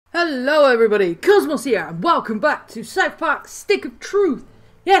Hello everybody, Cosmos here, and welcome back to South Park Stick of Truth.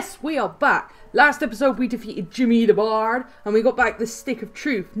 Yes, we are back. Last episode we defeated Jimmy the Bard, and we got back the Stick of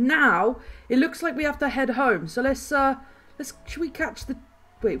Truth. Now, it looks like we have to head home, so should we catch the...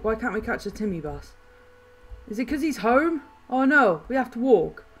 Wait, why can't we catch the Timmy bus? Is it because he's home? Oh no, we have to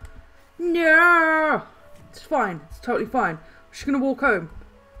walk. No! It's fine, it's totally fine. We're just gonna walk home.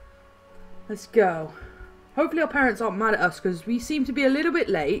 Let's go. Hopefully our parents aren't mad at us, because we seem to be a little bit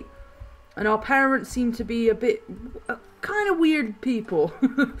late. And our parents seem to be a bit... kind of weird people.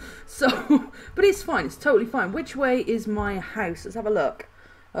 So, but it's fine, it's totally fine. Which way is my house? Let's have a look.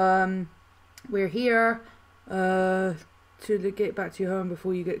 We're here to get back to your home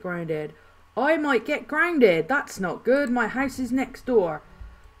before you get grounded. I might get grounded. That's not good. My house is next door.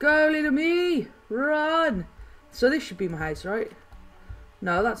 Go, little me. Run. So this should be my house, right?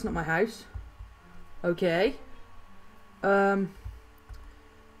 No, that's not my house. Okay.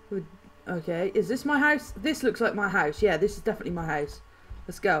 Okay, is this my house? This looks like my house. Yeah, this is definitely my house.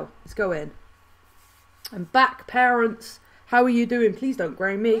 Let's go. Let's go in. I'm back, parents. How are you doing? Please don't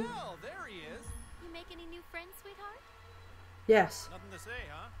ground me. Well, there he is. You make any new friends, sweetheart? Yes. Nothing to say,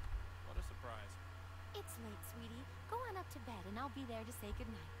 huh? What a surprise. It's late, sweetie. Go on up to bed and I'll be there to say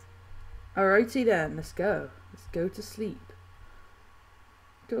goodnight. Alrighty then, let's go. Let's go to sleep.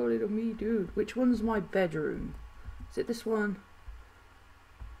 Go, little me, dude. Which one's my bedroom? Is it this one?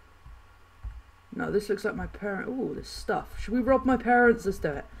 No, this looks like my parent. Ooh, this stuff. Should we rob my parents? Let's do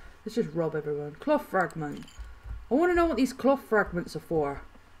it. Let's just rob everyone. Cloth fragment. I want to know what these cloth fragments are for.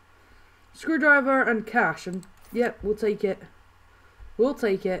 Screwdriver and cash. And yep, we'll take it. We'll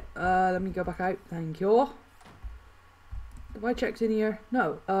take it. Let me go back out. Thank you. Have I checked in here?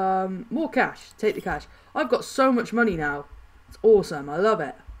 No. More cash. Take the cash. I've got so much money now. It's awesome. I love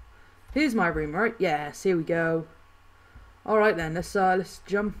it. Here's my room, right? Yes, here we go. Alright then, let's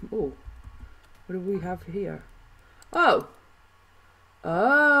jump. Oh. What do we have here? Oh!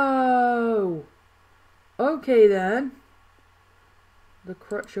 Oh! Okay then. The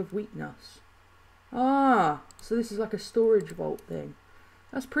crutch of weakness. Ah! So this is like a storage vault thing.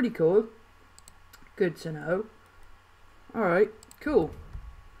 That's pretty cool. Good to know. Alright, cool.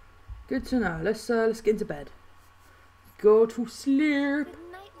 Good to know. Let's get into bed. Go to sleep.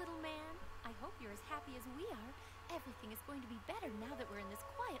 Good night, little man. I hope you're as happy as we are. Everything is going to be better now that we're in this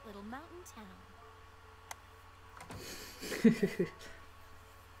quiet little mountain town.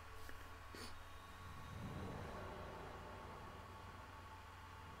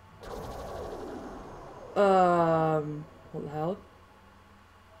 What the hell?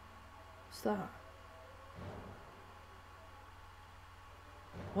 What's that?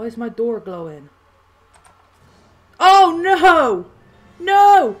 Why is my door glowing? Oh no!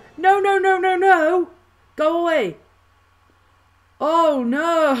 No! No, no, no, no, no! Go away! Oh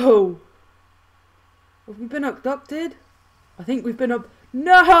no! Have we been abducted? I think we've been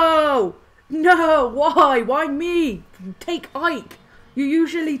No! No! Why? Why me? Take Ike! You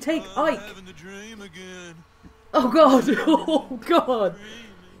usually take Ike. I'm having the dream again. Oh god! Oh god!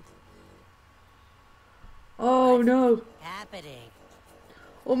 Oh no! Happening.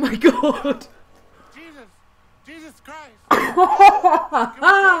 Oh my god! Jesus Christ! Can we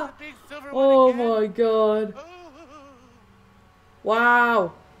have the big silver one Oh again? my god!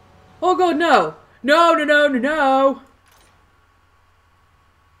 Wow! Oh god, no! No, no, no, no, no!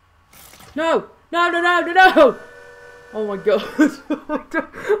 No! No, no, no, no, no! Oh my god!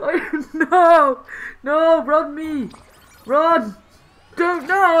 No! No! Run me! Run! Don't!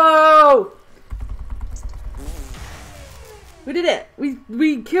 No! We did it!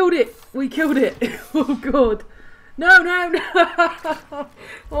 We killed it! We killed it! Oh god! No! No! No!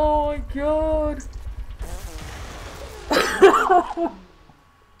 Oh my god!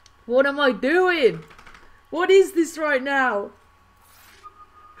 What am I doing? What is this right now?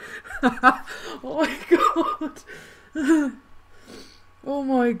 Oh my god! Oh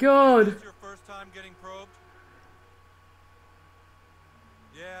my god! Is this your first time getting probed?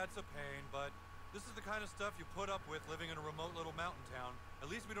 Yeah, it's a pain, but this is the kind of stuff you put up with living in a remote little mountain town. At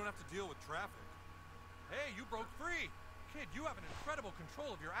least we don't have to deal with traffic. Hey, you broke free! Kid, you have an incredible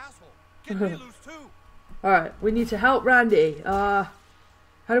control of your asshole. Get me loose too! Alright, we need to help Randy. How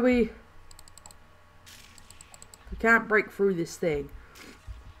do we... We can't break through this thing.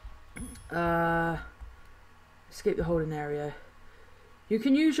 Escape the holding area. You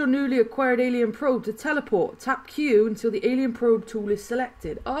can use your newly acquired alien probe to teleport. Tap Q until the alien probe tool is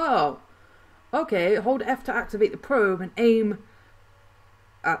selected. Oh! Okay, hold F to activate the probe and aim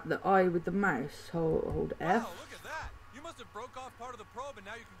at the eye with the mouse. Hold F. Wow, look at that! You must have broke off part of the probe and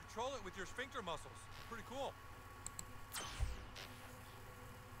now you can control it with your sphincter muscles. Pretty cool.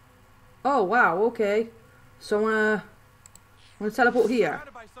 Oh wow, okay. So I wanna teleport here.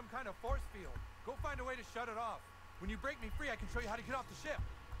 Surrounded by some kind of force field. Go find a way to shut it off. When you break me free, I can show you how to get off the ship.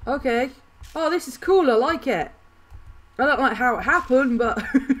 Okay. Oh, this is cool. I like it. I don't like how it happened, but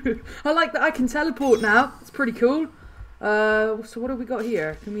I like that I can teleport now. It's pretty cool. So what have we got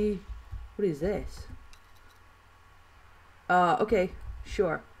here? Can we... What is this? Okay.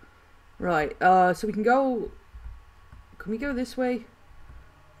 Sure. Right. So we can go... Can we go this way?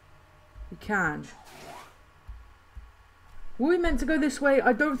 We can. Were we meant to go this way?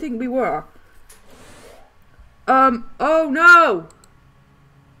 I don't think we were. Oh no!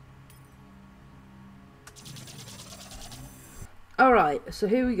 Alright, so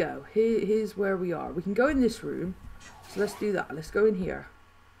here we go. Here's where we are. We can go in this room. So let's do that. Let's go in here.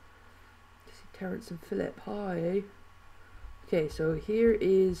 Terrence and Philip. Hi. Okay, so here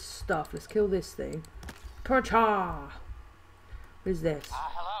is stuff. Let's kill this thing. Percha! What is this?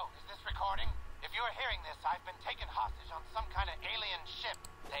 Hello, is this recording? If you are hearing this, I've been taken hostage on some kind of alien ship.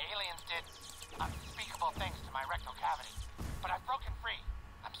 The aliens did unspeakable things to my rectal cavity. But I've broken free.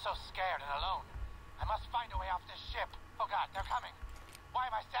 I'm so scared and alone. I must find a way off this ship. Oh god, they're coming. Why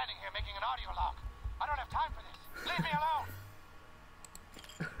am I standing here making an audio log? I don't have time for this. Leave me alone!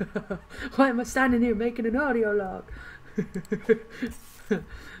 Why am I standing here making an audio log?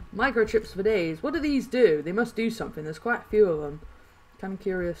 Microchips for days. What do these do? They must do something. There's quite a few of them. Kind of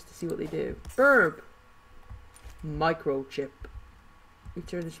curious to see what they do. Burp. Microchip. We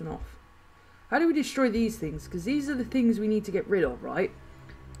turn this one off. How do we destroy these things? Because these are the things we need to get rid of, right?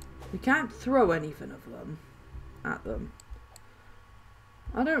 We can't throw anything of them at them.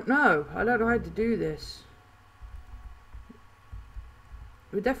 I don't know. I don't know how to do this.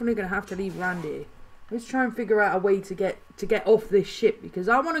 We're definitely going to have to leave Randy. Let's try and figure out a way to get off this ship, because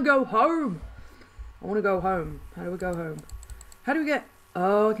I want to go home. I want to go home. How do we go home? How do we get...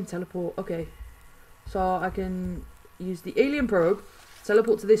 Oh, I can teleport. Okay. So I can use the alien probe,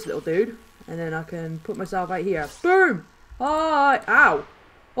 teleport to this little dude, and then I can put myself out here. Boom! Hi! Ow!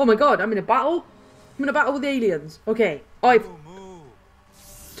 Oh my god, I'm in a battle? I'm in a battle with aliens. Okay, I've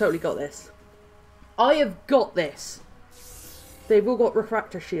totally got this. I have got this. They've all got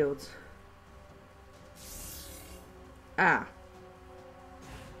refractor shields. Ah.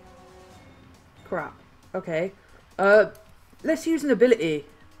 Crap. Okay. Let's use an ability.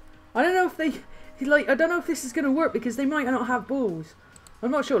 I don't know if they... Like, I don't know if this is going to work, because they might not have balls.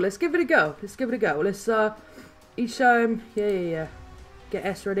 I'm not sure. Let's give it a go. Let's give it a go. Let's, each time... Yeah. Get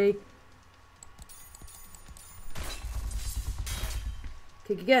S ready.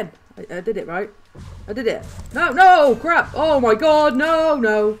 Kick again. I did it, right? I did it. No, crap. Oh my god,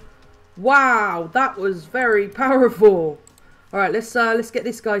 no. Wow, that was very powerful. Alright, let's get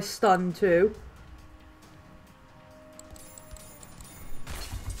this guy stunned too.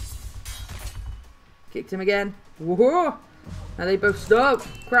 Kicked him again. Whoa! Now they both stop.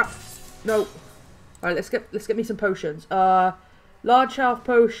 Crap. No. Alright, let's get me some potions. Large health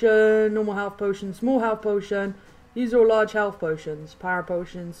potion, normal health potion, small health potion. These are all large health potions. Power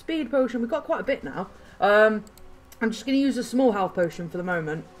potion, speed potion. We've got quite a bit now. I'm just going to use a small health potion for the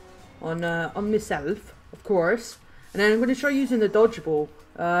moment. On myself, of course. And then I'm going to try using the dodgeable.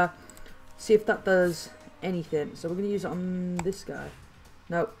 See if that does anything. So we're going to use it on this guy.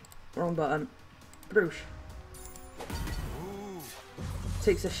 Nope. Wrong button. Broosh.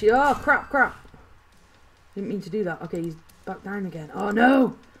 Takes a shield. Oh, crap. Didn't mean to do that. Okay, he's back down again. Oh,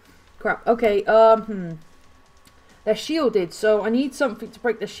 no. Crap. Okay, they're shielded, so I need something to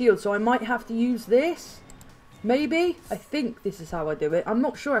break the shield. So I might have to use this. Maybe? I think this is how I do it. I'm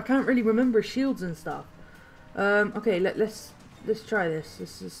not sure. I can't really remember shields and stuff. Okay, let's try this.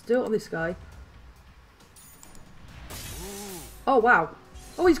 This is still on this guy. Oh, wow.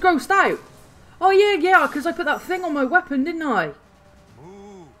 Oh, he's grossed out. Oh, yeah, because I put that thing on my weapon, didn't I?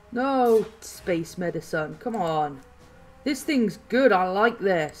 No, space medicine. Come on. This thing's good. I like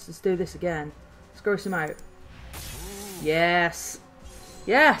this. Let's do this again. Let's gross him out. Yes.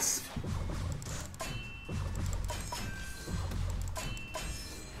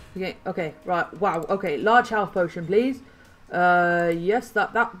 Okay, right. Wow. Okay, large health potion, please. Yes,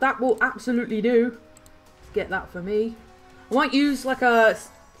 that will absolutely do. Let's get that for me. I might use like a...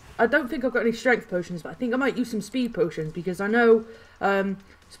 I don't think I've got any strength potions, but I think I might use some speed potions, because I know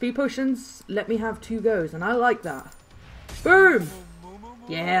speed potions let me have 2 goes, and I like that. Boom!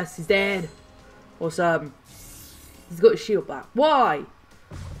 Yes, he's dead. Awesome. He's got his shield back. Why?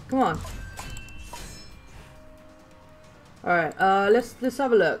 Come on. Alright, let's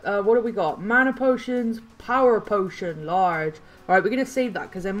have a look. What have we got? Mana potions, power potion, large. Alright, we're going to save that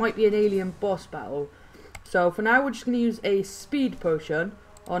because there might be an alien boss battle. So for now we're just going to use a speed potion.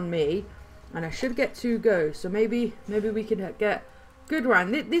 on me. And I should get 2 goes. So maybe we can get good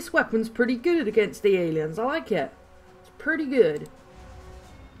round. This weapon's pretty good against the aliens. I like it. It's pretty good.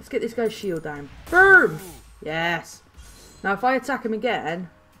 Let's get this guy's shield down. Boom! Yes. Now if I attack him again.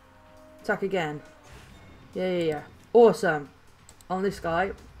 Attack again. Yeah. Awesome. On this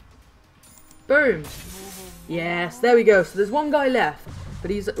guy. Boom. Yes, there we go. So there's 1 guy left.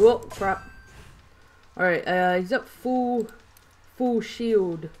 But he's... Oh, crap. Alright, he's up full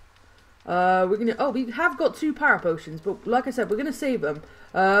shield. We're gonna... Oh, we have got 2 power potions. But like I said, we're gonna save them.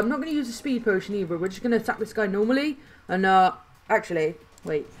 I'm not gonna use a speed potion either. We're just gonna attack this guy normally. And, actually...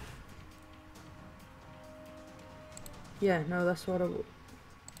 Wait. Yeah, no, that's what I...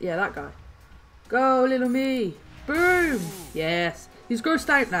 Yeah, that guy. Go, little me. Boom. Yes. He's grossed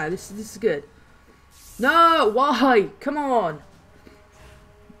out now. This is good. No, why? Come on.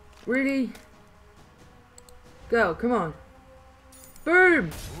 Really? Go, come on. Boom.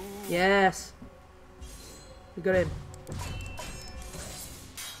 Yes. We got him.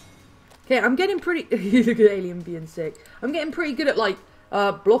 Okay, I'm getting pretty... Look at Alien being sick. I'm getting pretty good at, like,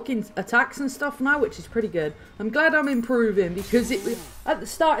 blocking attacks and stuff now, which is pretty good. I'm glad I'm improving, because at the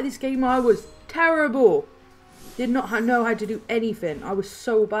start of this game I was terrible. Did not know how to do anything. I was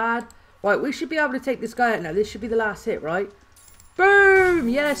so bad. Right, we should be able to take this guy out now. This should be the last hit, right? Boom!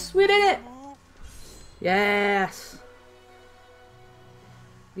 Yes, we did it! Yes!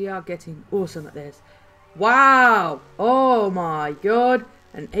 We are getting awesome at this. Wow! Oh my god!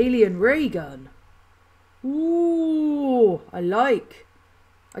 An alien ray gun. Ooh, I like.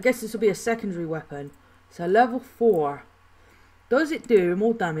 I guess this will be a secondary weapon. So level 4. Does it do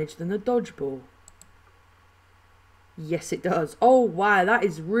more damage than the dodgeball? Yes, it does. Oh wow, that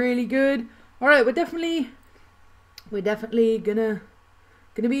is really good. All right, we're definitely gonna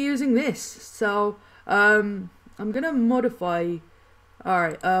be using this. So I'm gonna modify. All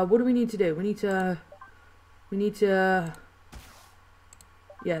right, what do we need to do? We need to.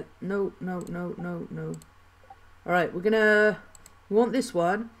 Yeah, no. All right, we want this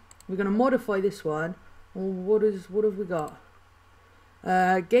one. We're gonna modify this one. What have we got?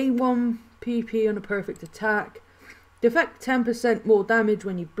 Gain 1 PP on a perfect attack. Deflect 10% more damage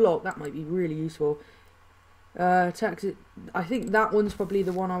when you block. That might be really useful. Attacks. I think that one's probably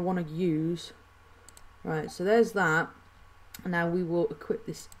the one I want to use. Right, so there's that. And now we will equip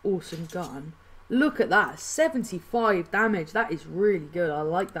this awesome gun. Look at that, 75 damage. That is really good. I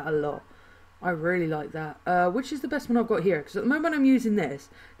like that a lot. I really like that. Which is the best one I've got here? Because at the moment I'm using this.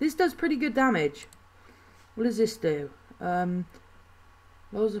 This does pretty good damage. What does this do?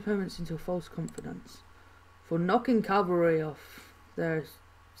 Lulls opponents into a false confidence. For knocking cavalry off their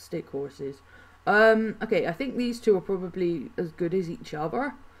stick horses. Okay, I think these two are probably as good as each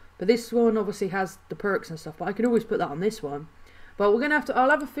other. But this one obviously has the perks and stuff. But I can always put that on this one. But we're going to have to... I'll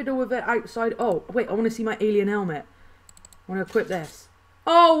have a fiddle with it outside. Oh, wait, I want to see my alien helmet. I want to equip this.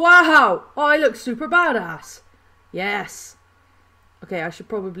 Oh, wow! Oh, I look super badass. Yes. Okay, I should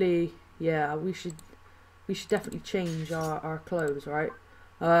probably... Yeah, we should definitely change our clothes, right?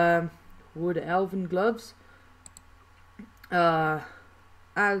 Wood elven gloves.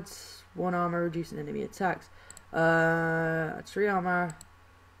 Adds 1 armor, reducing enemy attacks. 3 armor.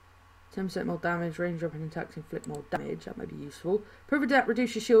 10% more damage, range dropping attacks inflict more damage. That might be useful. Perfect attack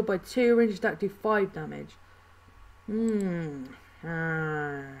reduces shield by 2, range attack do 5 damage. Alright,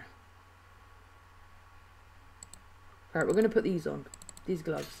 we're going to put these on. These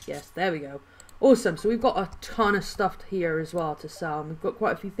gloves. Yes, there we go. Awesome. So we've got a ton of stuff here as well to sell. And we've got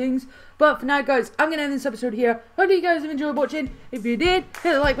quite a few things. But for now, guys, I'm going to end this episode here. Hopefully you guys have enjoyed watching. If you did,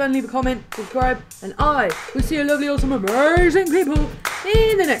 hit the like button, leave a comment, subscribe. And I will see you lovely, awesome, amazing people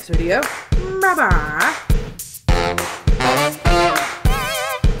in the next video. Bye-bye.